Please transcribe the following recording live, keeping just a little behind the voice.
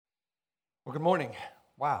Well, good morning.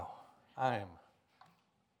 Wow, I am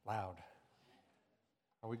loud.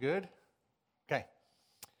 Are we good? Okay.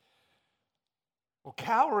 Well,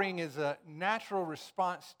 cowering is a natural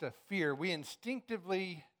response to fear. We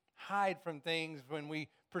instinctively hide from things when we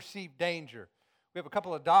perceive danger. We have a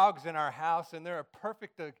couple of dogs in our house, and they're a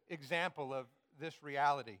perfect example of this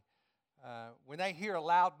reality. When they hear a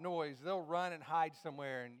loud noise, they'll run and hide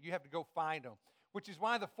somewhere, and you have to go find them, which is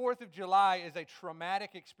why the 4th of July is a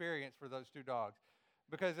traumatic experience for those two dogs.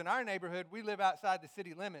 Because in our neighborhood, we live outside the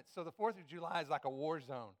city limits, so the 4th of July is like a war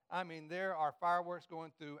zone. I mean, there are fireworks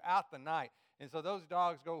going throughout the night. And so those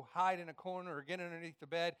dogs go hide in a corner or get underneath the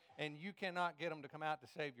bed, and you cannot get them to come out to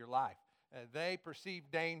save your life. They perceive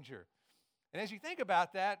danger. And as you think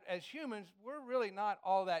about that, as humans, we're really not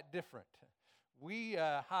all that different. We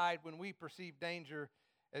hide when we perceive danger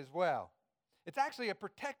as well. It's actually a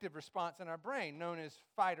protective response in our brain known as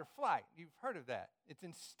fight or flight. You've heard of that. It's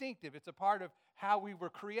instinctive. It's a part of how we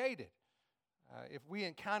were created. If we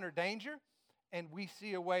encounter danger and we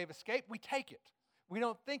see a way of escape, we take it. We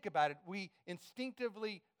don't think about it. We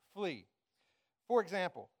instinctively flee. For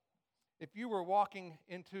example, if you were walking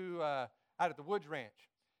out at the Woods Ranch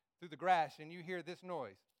through the grass and you hear this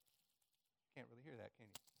noise, can't really hear that, can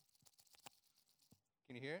you?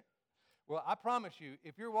 Can you hear it? Well, I promise you,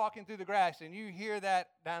 if you're walking through the grass and you hear that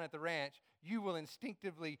down at the ranch, you will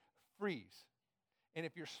instinctively freeze. And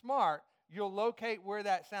if you're smart, you'll locate where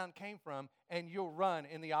that sound came from and you'll run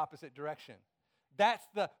in the opposite direction. That's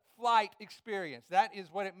the flight experience. That is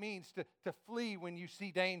what it means to flee when you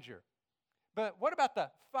see danger. But what about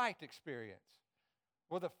the fight experience?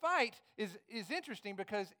 Well, the fight is interesting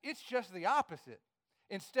because it's just the opposite.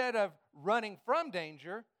 Instead of running from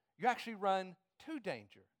danger, you actually run to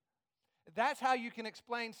danger. That's how you can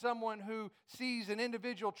explain someone who sees an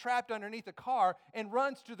individual trapped underneath a car and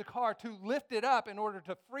runs to the car to lift it up in order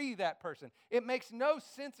to free that person. It makes no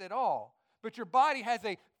sense at all, but your body has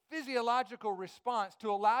a physiological response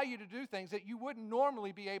to allow you to do things that you wouldn't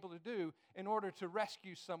normally be able to do in order to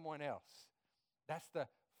rescue someone else. That's the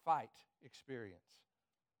fight experience.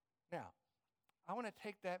 Now, I want to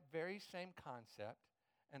take that very same concept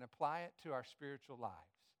and apply it to our spiritual lives.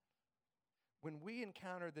 When we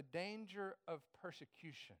encounter the danger of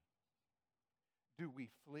persecution, do we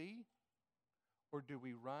flee or do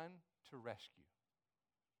we run to rescue?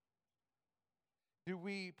 Do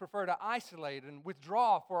we prefer to isolate and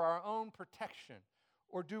withdraw for our own protection,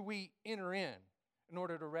 or do we enter in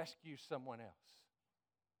order to rescue someone else?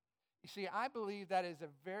 You see, I believe that is a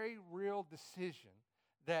very real decision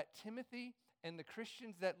that Timothy and the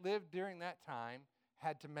Christians that lived during that time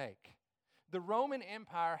had to make. The Roman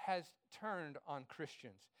Empire has turned on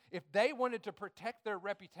Christians. If they wanted to protect their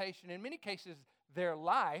reputation, in many cases their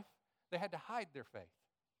life, they had to hide their faith.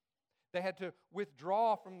 They had to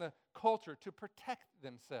withdraw from the culture to protect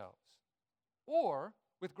themselves. Or,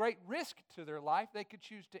 with great risk to their life, they could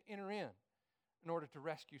choose to enter in order to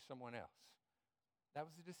rescue someone else. That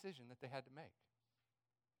was the decision that they had to make.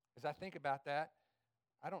 As I think about that,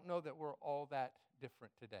 I don't know that we're all that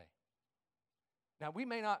different today. Now, we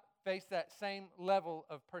may not face that same level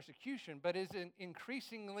of persecution, but it's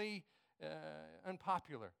increasingly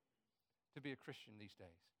unpopular to be a Christian these days.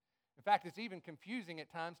 In fact, it's even confusing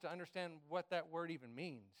at times to understand what that word even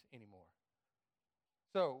means anymore.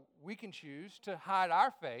 So we can choose to hide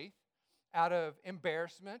our faith out of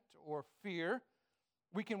embarrassment or fear.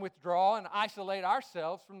 We can withdraw and isolate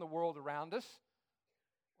ourselves from the world around us,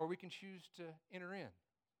 or we can choose to enter in,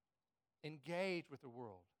 engage with the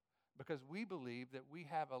world, because we believe that we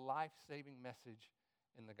have a life-saving message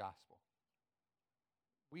in the gospel.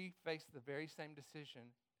 We face the very same decision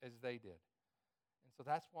as they did. And so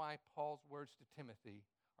that's why Paul's words to Timothy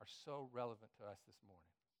are so relevant to us this morning.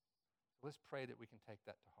 So let's pray that we can take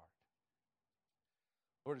that to heart.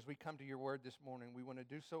 Lord, as we come to your word this morning, we want to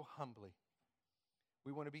do so humbly.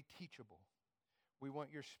 We want to be teachable. We want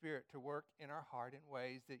your Spirit to work in our heart in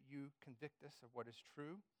ways that you convict us of what is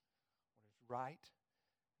true, what is right,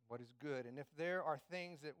 what is good. And if there are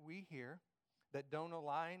things that we hear that don't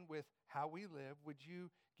align with how we live, would you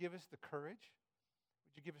give us the courage?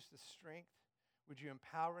 Would you give us the strength? Would you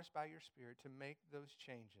empower us by your Spirit to make those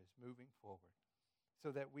changes moving forward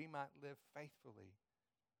so that we might live faithfully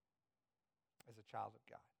as a child of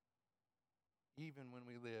God, even when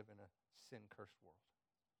we live in a sin-cursed world?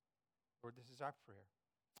 Lord, this is our prayer,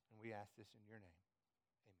 and we ask this in your name.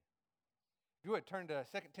 Amen. If you would turn to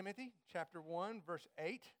 2 Timothy chapter 1, verse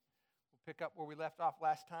 8. We'll pick up where we left off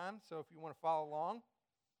last time, so if you want to follow along.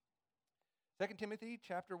 2 Timothy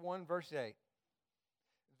chapter 1, verse 8.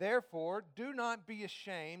 Therefore, do not be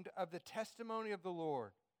ashamed of the testimony of the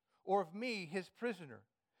Lord, or of me, his prisoner,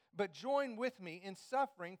 but join with me in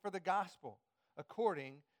suffering for the gospel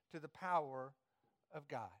according to the power of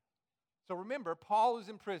God. So remember, Paul is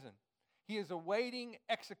in prison. He is awaiting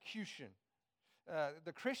execution.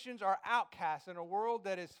 The Christians are outcasts in a world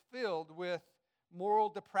that is filled with moral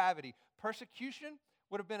depravity. Persecution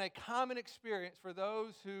would have been a common experience for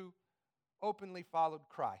those who openly followed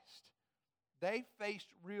Christ. They faced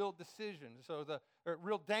real decisions,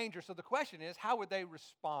 real danger. So the question is, how would they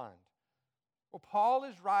respond? Well, Paul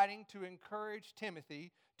is writing to encourage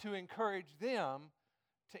Timothy, to encourage them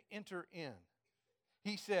to enter in.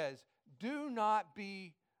 He says, do not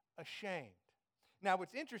be ashamed. Now,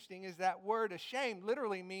 what's interesting is that word ashamed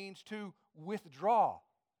literally means to withdraw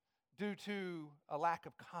due to a lack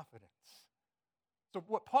of confidence. So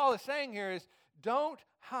what Paul is saying here is, don't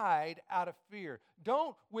hide out of fear.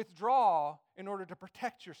 Don't withdraw in order to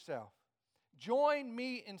protect yourself. Join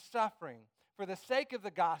me in suffering for the sake of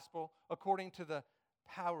the gospel according to the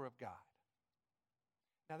power of God.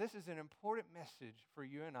 Now, this is an important message for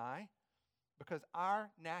you and I because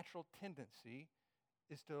our natural tendency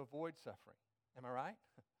is to avoid suffering. Am I right?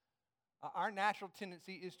 Our natural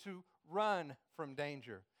tendency is to run from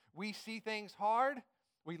danger. We see things hard,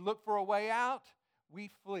 we look for a way out,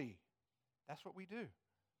 we flee. That's what we do.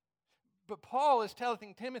 But Paul is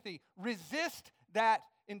telling Timothy, resist that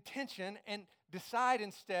intention and decide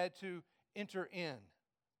instead to enter in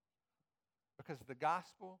because the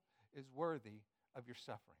gospel is worthy of your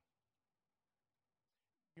suffering.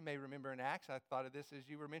 You may remember in Acts, I thought of this as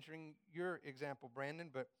you were mentioning your example, Brandon,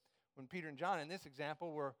 but when Peter and John in this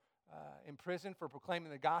example were in prison for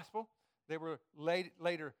proclaiming the gospel, they were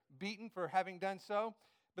later beaten for having done so.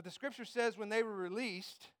 But the scripture says when they were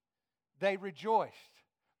released, they rejoiced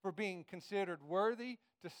for being considered worthy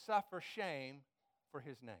to suffer shame for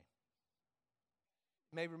his name.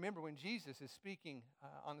 You may remember when Jesus is speaking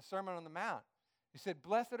on the Sermon on the Mount, he said,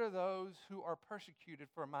 "Blessed are those who are persecuted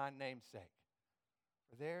for my name's sake,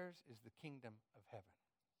 for theirs is the kingdom of heaven."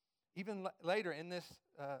 Even later in this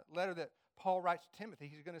letter that Paul writes to Timothy,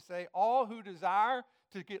 he's going to say, all who desire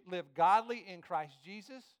to live godly in Christ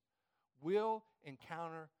Jesus will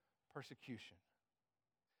encounter persecution.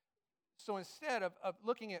 So instead of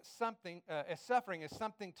looking at something as suffering as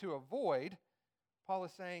something to avoid, Paul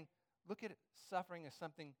is saying, look at suffering as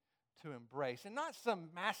something to embrace. And not some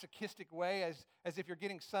masochistic way as if you're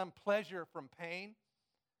getting some pleasure from pain,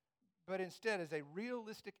 but instead as a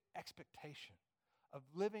realistic expectation of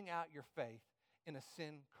living out your faith in a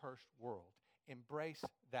sin-cursed world. Embrace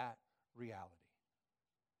that reality.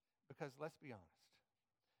 Because let's be honest,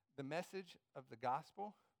 the message of the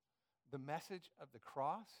gospel, the message of the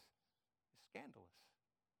cross is scandalous.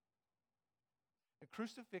 The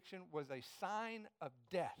crucifixion was a sign of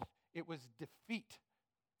death. It was defeat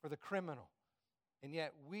for the criminal. And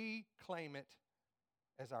yet we claim it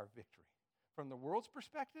as our victory. From the world's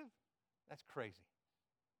perspective, that's crazy.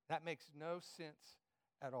 That makes no sense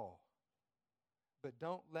at all. But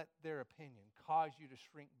don't let their opinion cause you to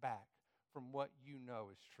shrink back from what you know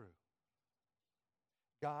is true.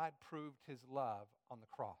 God proved his love on the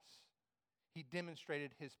cross. He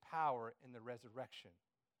demonstrated his power in the resurrection.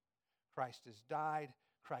 Christ has died,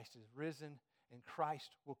 Christ has risen, and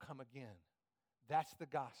Christ will come again. That's the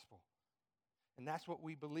gospel. And that's what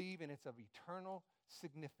we believe, and it's of eternal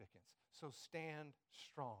significance. So stand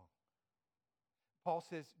strong. Paul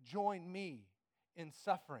says, join me in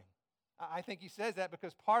suffering. I think he says that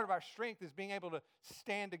because part of our strength is being able to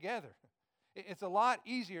stand together. It's a lot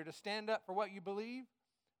easier to stand up for what you believe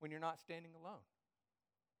when you're not standing alone.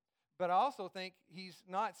 But I also think he's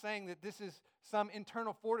not saying that this is some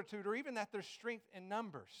internal fortitude or even that there's strength in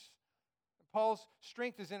numbers. Paul's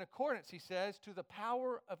strength is in accordance, he says, to the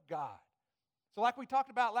power of God. So like we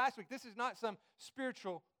talked about last week, this is not some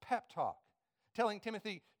spiritual pep talk telling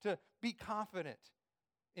Timothy to be confident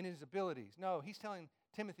in his abilities. No, he's telling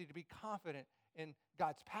Timothy to be confident in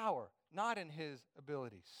God's power, not in his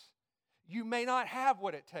abilities. You may not have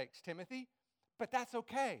what it takes, Timothy, but that's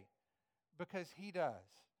okay because he does.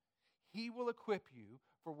 He will equip you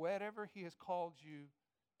for whatever he has called you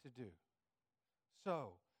to do.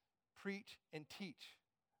 So, preach and teach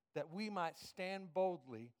that we might stand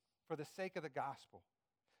boldly for the sake of the gospel.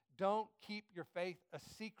 Don't keep your faith a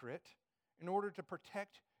secret in order to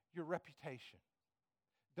protect your reputation.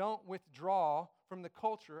 Don't withdraw from the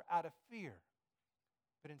culture out of fear,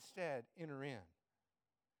 but instead enter in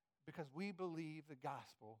because we believe the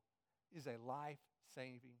gospel is a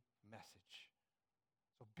life-saving message.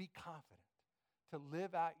 So be confident to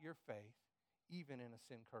live out your faith even in a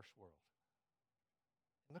sin-cursed world.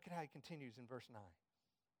 And look at how he continues in verse 9.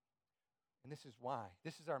 And this is why.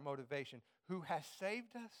 This is our motivation. Who has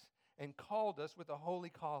saved us and called us with a holy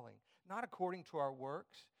calling, not according to our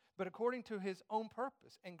works, but according to his own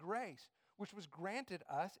purpose and grace, which was granted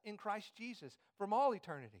us in Christ Jesus from all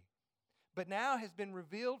eternity, but now has been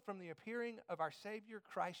revealed from the appearing of our Savior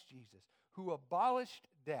Christ Jesus, who abolished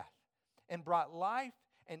death and brought life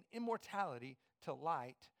and immortality to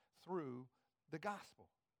light through the gospel.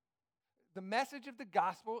 The message of the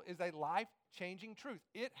gospel is a life-changing truth.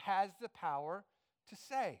 It has the power to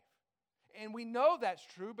save. And we know that's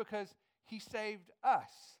true because he saved us.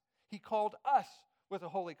 He called us with a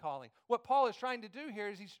holy calling. What Paul is trying to do here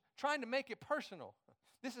is he's trying to make it personal.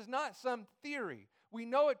 This is not some theory. We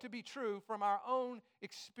know it to be true from our own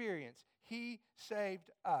experience. He saved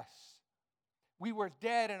us. We were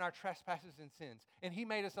dead in our trespasses and sins, and he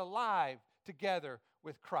made us alive together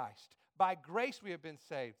with Christ. By grace we have been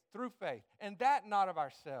saved through faith, and that not of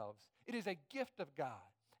ourselves. It is a gift of God,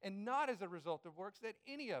 and not as a result of works that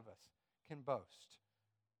any of us can boast.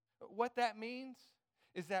 What that means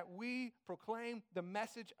is that we proclaim the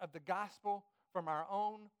message of the gospel from our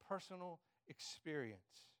own personal experience.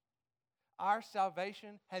 Our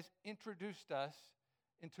salvation has introduced us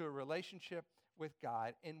into a relationship with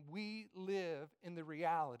God, and we live in the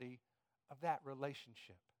reality of that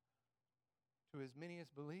relationship. To as many as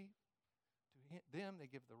believe, to them they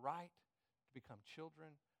give the right to become children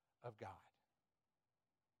of God.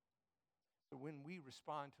 So when we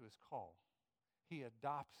respond to his call, he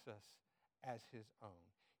adopts us as his own.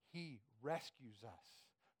 He rescues us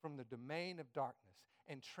from the domain of darkness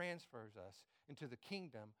and transfers us into the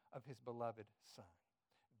kingdom of his beloved Son.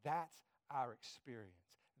 That's our experience.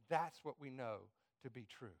 That's what we know to be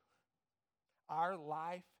true. Our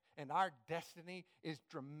life and our destiny is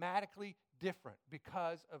dramatically different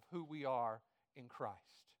because of who we are in Christ.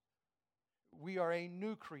 We are a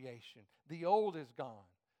new creation. The old is gone.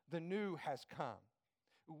 The new has come.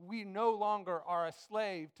 We no longer are a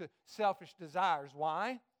slave to selfish desires.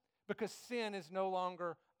 Why? Because sin is no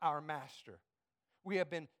longer our master. We have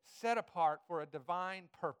been set apart for a divine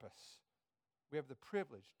purpose. We have the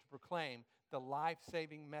privilege to proclaim the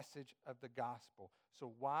life-saving message of the gospel.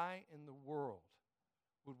 So why in the world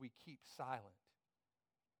would we keep silent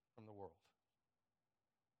from the world?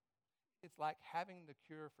 It's like having the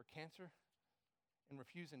cure for cancer and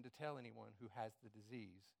refusing to tell anyone who has the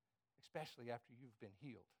disease, especially after you've been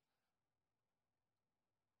healed.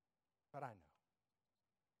 But I know.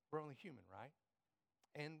 We're only human, right?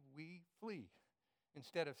 And we flee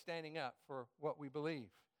instead of standing up for what we believe.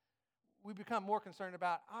 We become more concerned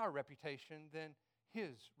about our reputation than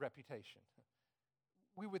his reputation.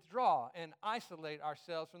 We withdraw and isolate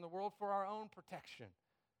ourselves from the world for our own protection.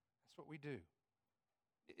 That's what we do.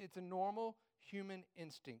 It's a normal human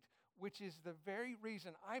instinct, which is the very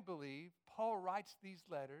reason I believe Paul writes these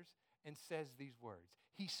letters and says these words.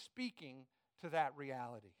 He's speaking to that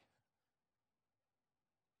reality.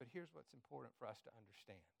 But here's what's important for us to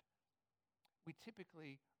understand. We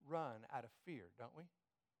typically run out of fear, don't we?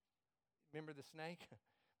 Remember the snake?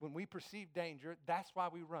 When we perceive danger, that's why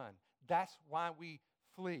we run. That's why we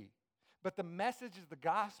flee. But the message of the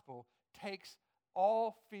gospel takes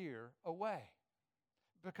all fear away,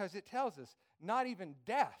 because it tells us not even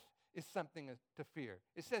death is something to fear.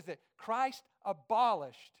 It says that Christ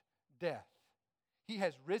abolished death. He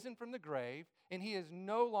has risen from the grave, and he is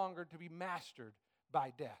no longer to be mastered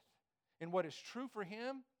by death. And what is true for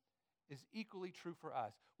him is equally true for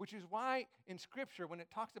us, which is why in Scripture, when it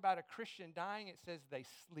talks about a Christian dying, it says they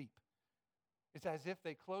sleep. It's as if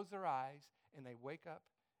they close their eyes and they wake up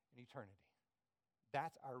in eternity.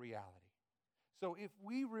 That's our reality. So if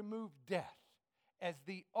we remove death as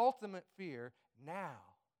the ultimate fear,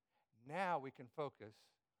 now we can focus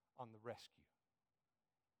on the rescue.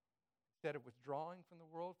 Instead of withdrawing from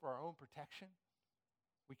the world for our own protection,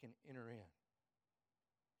 we can enter in.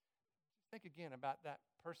 Think again about that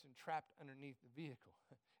person trapped underneath the vehicle.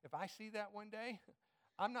 If I see that one day,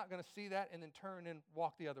 I'm not going to see that and then turn and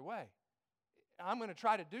walk the other way. I'm going to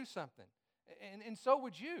try to do something. And so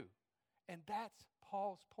would you. And that's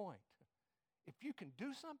Paul's point. If you can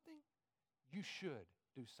do something, you should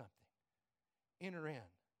do something. Enter in.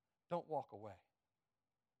 Don't walk away.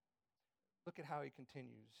 Look at how he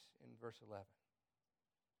continues in verse 11.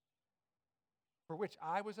 For which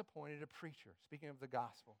I was appointed a preacher, speaking of the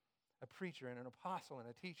gospel, a preacher and an apostle and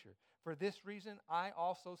a teacher. For this reason, I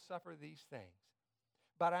also suffer these things.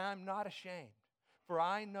 But I am not ashamed, for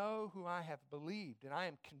I know who I have believed, and I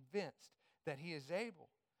am convinced that he is able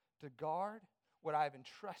to guard what I have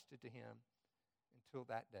entrusted to him until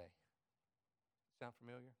that day. Sound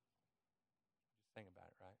familiar? Just think about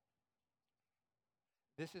it, right?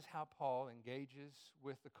 This is how Paul engages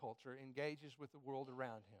with the culture, engages with the world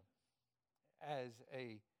around him as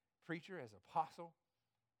a preacher, as apostle,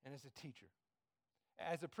 and as a teacher.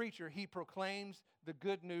 As a preacher, he proclaims the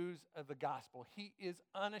good news of the gospel. He is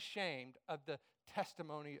unashamed of the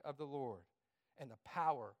testimony of the Lord and the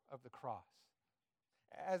power of the cross.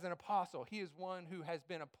 As an apostle, he is one who has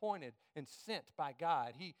been appointed and sent by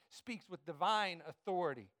God. He speaks with divine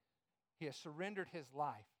authority. He has surrendered his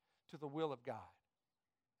life to the will of God.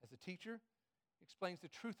 As a teacher, he explains the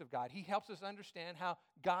truth of God. He helps us understand how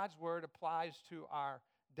God's word applies to our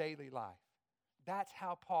daily life. That's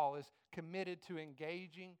how Paul is committed to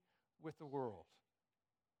engaging with the world.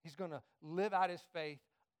 He's going to live out his faith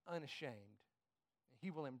unashamed. He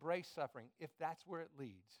will embrace suffering if that's where it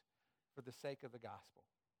leads for the sake of the gospel.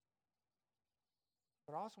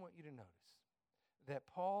 But I also want you to notice that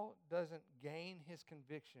Paul doesn't gain his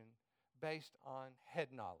conviction based on head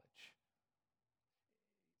knowledge.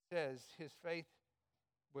 He says his faith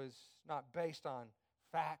was not based on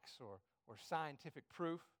facts or scientific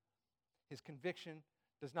proof. His conviction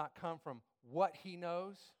does not come from what he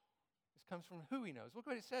knows. This comes from who he knows. Look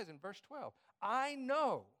what it says in verse 12. I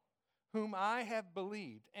know whom I have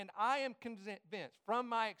believed, and I am convinced from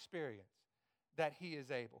my experience that he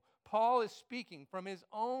is able. Paul is speaking from his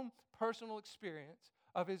own personal experience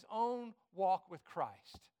of his own walk with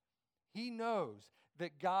Christ. He knows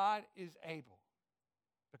that God is able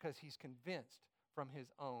because he's convinced from his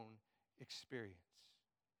own experience.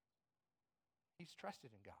 He's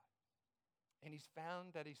trusted in God, and he's found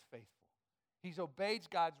that he's faithful. He's obeyed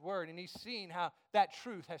God's word, and he's seen how that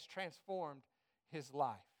truth has transformed his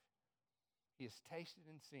life. He has tasted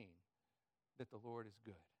and seen that the Lord is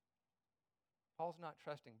good. Paul's not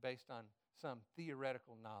trusting based on some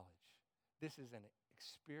theoretical knowledge. This is an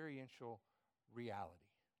experiential reality.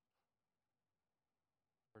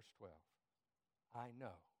 Verse 12, I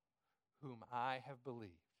know whom I have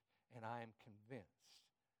believed, and I am convinced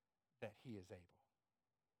that he is able.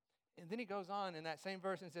 And then he goes on in that same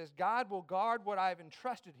verse and says, God will guard what I have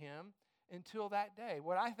entrusted him until that day.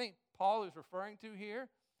 What I think Paul is referring to here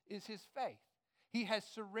is his faith. He has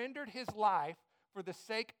surrendered his life for the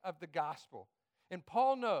sake of the gospel. And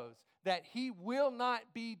Paul knows that he will not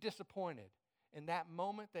be disappointed in that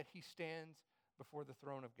moment that he stands before the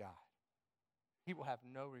throne of God. He will have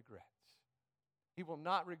no regrets. He will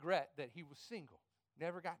not regret that he was single,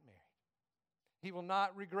 never got married. He will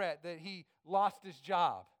not regret that he lost his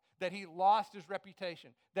job, that he lost his reputation,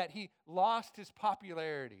 that he lost his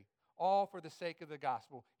popularity, all for the sake of the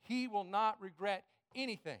gospel. He will not regret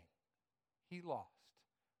anything he lost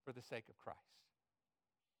for the sake of Christ.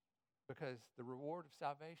 Because the reward of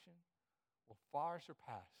salvation will far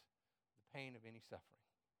surpass the pain of any suffering.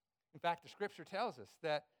 In fact, the scripture tells us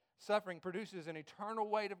that suffering produces an eternal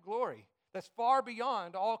weight of glory that's far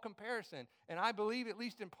beyond all comparison. And I believe, at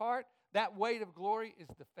least in part, that weight of glory is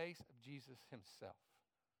the face of Jesus himself.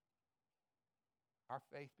 Our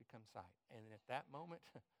faith becomes sight. And at that moment,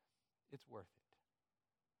 it's worth it.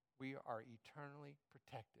 We are eternally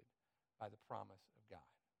protected by the promise of God.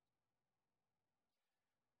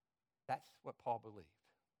 That's what Paul believed.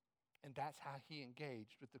 And that's how he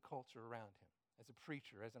engaged with the culture around him, as a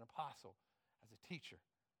preacher, as an apostle, as a teacher.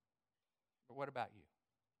 But what about you?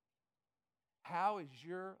 How is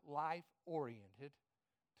your life oriented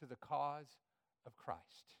to the cause of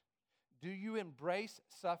Christ? Do you embrace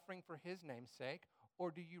suffering for his name's sake,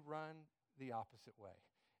 or do you run the opposite way?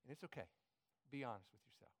 And it's okay. Be honest with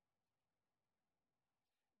yourself.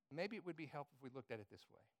 Maybe it would be helpful if we looked at it this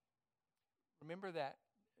way. Remember that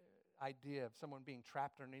idea of someone being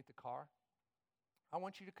trapped underneath the car? I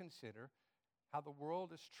want you to consider how the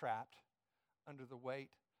world is trapped under the weight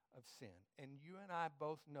of sin. And you and I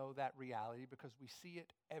both know that reality because we see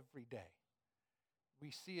it every day. We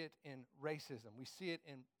see it in racism. We see it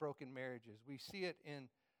in broken marriages. We see it in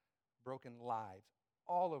broken lives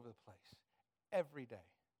all over the place, every day.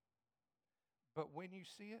 But when you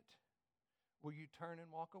see it, will you turn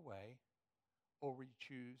and walk away, or will you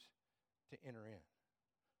choose to enter in?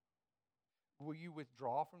 Will you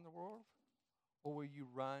withdraw from the world, or will you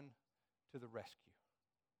run to the rescue?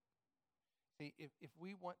 See, if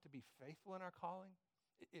we want to be faithful in our calling,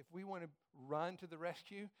 if we want to run to the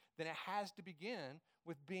rescue, then it has to begin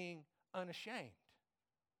with being unashamed.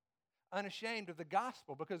 Unashamed of the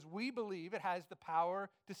gospel, because we believe it has the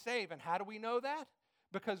power to save. And how do we know that?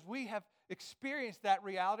 Because we have experienced that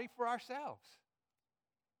reality for ourselves.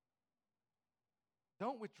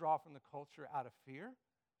 Don't withdraw from the culture out of fear.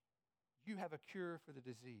 You have a cure for the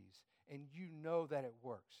disease, and you know that it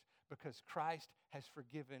works because Christ has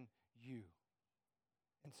forgiven you.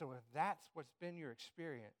 And so if that's what's been your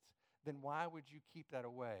experience, then why would you keep that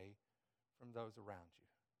away from those around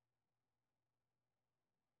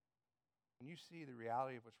you? When you see the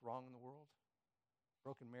reality of what's wrong in the world,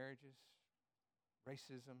 broken marriages,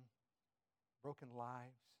 racism, broken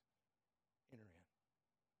lives, enter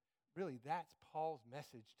in. Really, that's Paul's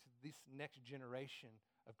message to this next generation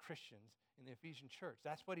of Christians in the Ephesian church.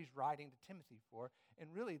 That's what he's writing to Timothy for, and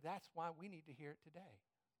really that's why we need to hear it today.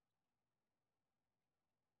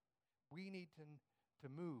 We need to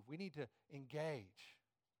move. We need to engage.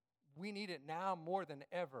 We need it now more than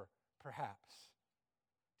ever, perhaps.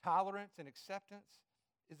 Tolerance and acceptance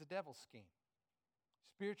is a devil's scheme.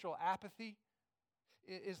 Spiritual apathy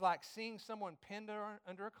is like seeing someone pinned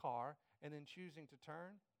under a car and then choosing to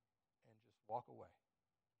turn and just walk away.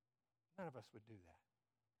 None of us would do that.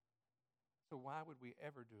 So why would we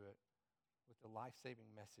ever do it with the life-saving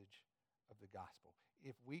message of the gospel?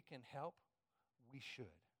 If we can help, we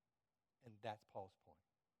should. And that's Paul's point.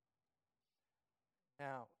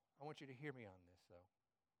 Now, I want you to hear me on this, though.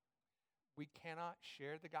 We cannot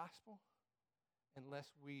share the gospel unless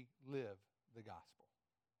we live the gospel.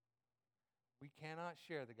 We cannot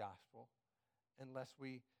share the gospel unless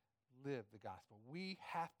we live the gospel. We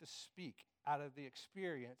have to speak out of the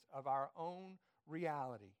experience of our own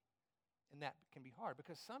reality. And that can be hard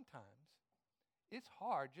because sometimes it's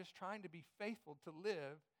hard just trying to be faithful to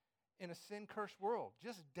live in a sin-cursed world,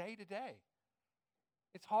 just day to day.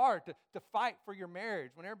 It's hard to fight for your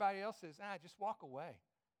marriage when everybody else says, just walk away.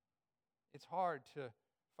 It's hard to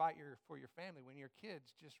fight for your family when your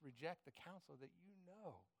kids just reject the counsel that you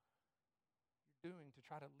know you're doing to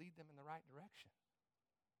try to lead them in the right direction.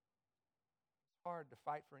 It's hard to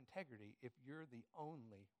fight for integrity if you're the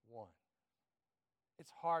only one.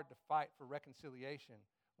 It's hard to fight for reconciliation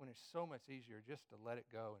when it's so much easier just to let it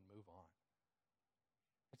go and move on.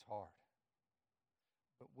 It's hard.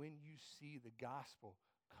 But when you see the gospel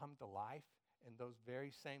come to life in those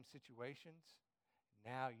very same situations,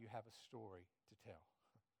 now you have a story to tell.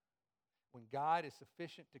 When God is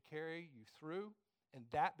sufficient to carry you through and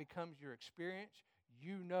that becomes your experience,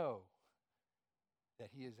 you know that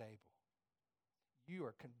He is able. You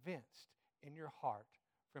are convinced in your heart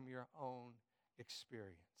from your own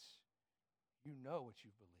experience. You know what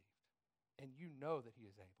you've believed, and you know that He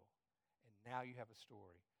is able. And now you have a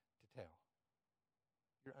story to tell.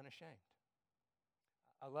 You're unashamed.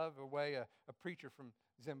 I love the way a preacher from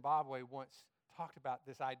Zimbabwe once talked about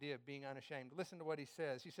this idea of being unashamed. Listen to what he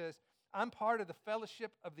says. He says, I'm part of the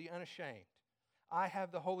fellowship of the unashamed. I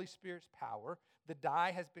have the Holy Spirit's power. The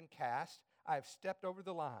die has been cast. I have stepped over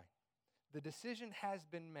the line. The decision has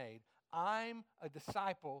been made. I'm a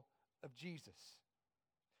disciple of Jesus.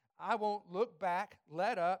 I won't look back,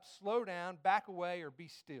 let up, slow down, back away, or be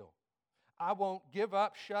still. I won't give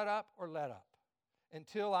up, shut up, or let up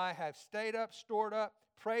until I have stayed up, stored up,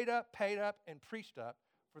 prayed up, paid up, and preached up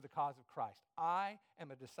for the cause of Christ. I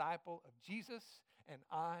am a disciple of Jesus, and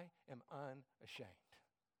I am unashamed.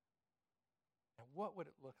 Now, what would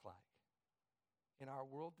it look like in our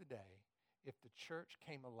world today if the church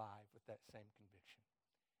came alive with that same conviction?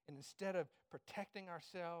 And instead of protecting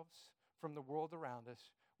ourselves from the world around us,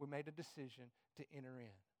 we made a decision to enter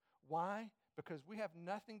in. Why? Because we have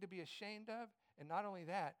nothing to be ashamed of, and not only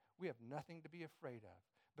that, we have nothing to be afraid of,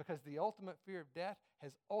 because the ultimate fear of death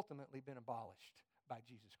has ultimately been abolished by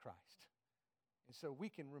Jesus Christ. And so we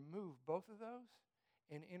can remove both of those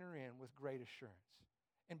and enter in with great assurance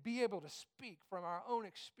and be able to speak from our own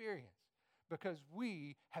experience, because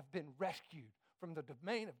we have been rescued from the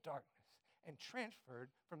domain of darkness and transferred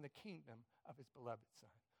from the kingdom of His beloved Son.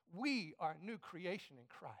 We are a new creation in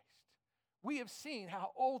Christ. We have seen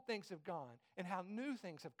how old things have gone and how new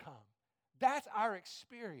things have come. That's our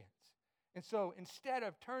experience. And so instead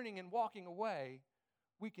of turning and walking away,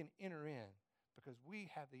 we can enter in because we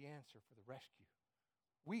have the answer for the rescue.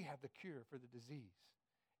 We have the cure for the disease,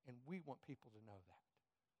 and we want people to know that.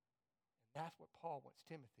 And that's what Paul wants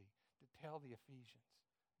Timothy to tell the Ephesians.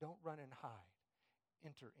 Don't run and hide.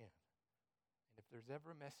 Enter in. And if there's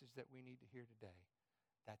ever a message that we need to hear today,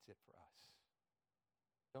 that's it for us.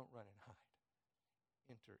 Don't run and hide.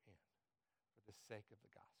 Enter in for the sake of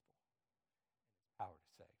the gospel and its power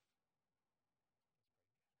to save.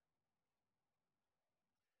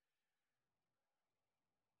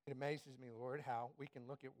 It amazes me, Lord, how we can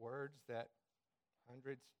look at words that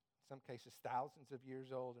hundreds, in some cases thousands of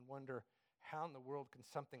years old, and wonder how in the world can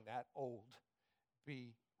something that old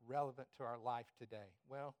be relevant to our life today?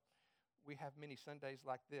 Well, we have many Sundays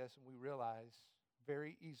like this, and we realize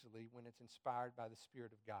very easily when it's inspired by the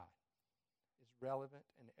Spirit of God. It's relevant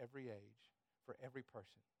in every age for every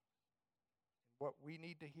person. And what we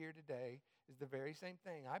need to hear today is the very same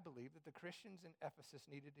thing I believe that the Christians in Ephesus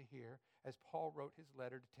needed to hear as Paul wrote his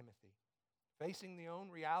letter to Timothy. Facing the own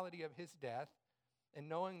reality of his death, and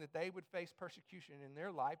knowing that they would face persecution in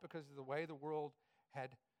their life because of the way the world had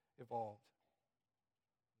evolved.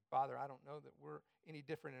 Father, I don't know that we're any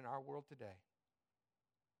different in our world today.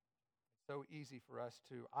 It's so easy for us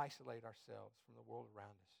to isolate ourselves from the world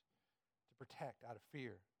around us, to protect out of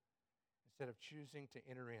fear, instead of choosing to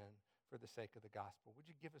enter in for the sake of the gospel. Would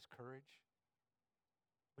you give us courage?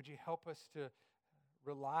 Would you help us to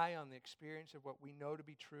rely on the experience of what we know to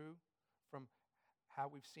be true from how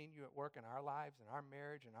we've seen you at work in our lives, in our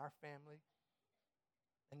marriage, in our family?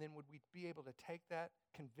 And then would we be able to take that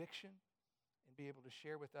conviction and be able to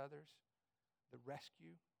share with others the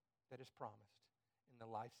rescue that is promised in the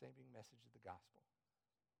life-saving message of the gospel?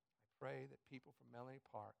 I pray that people from Melanie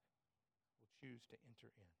Park will choose to enter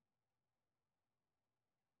in.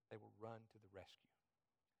 They will run to the rescue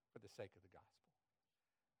for the sake of the gospel.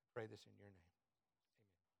 I pray this in your name.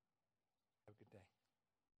 Amen. Have a good day.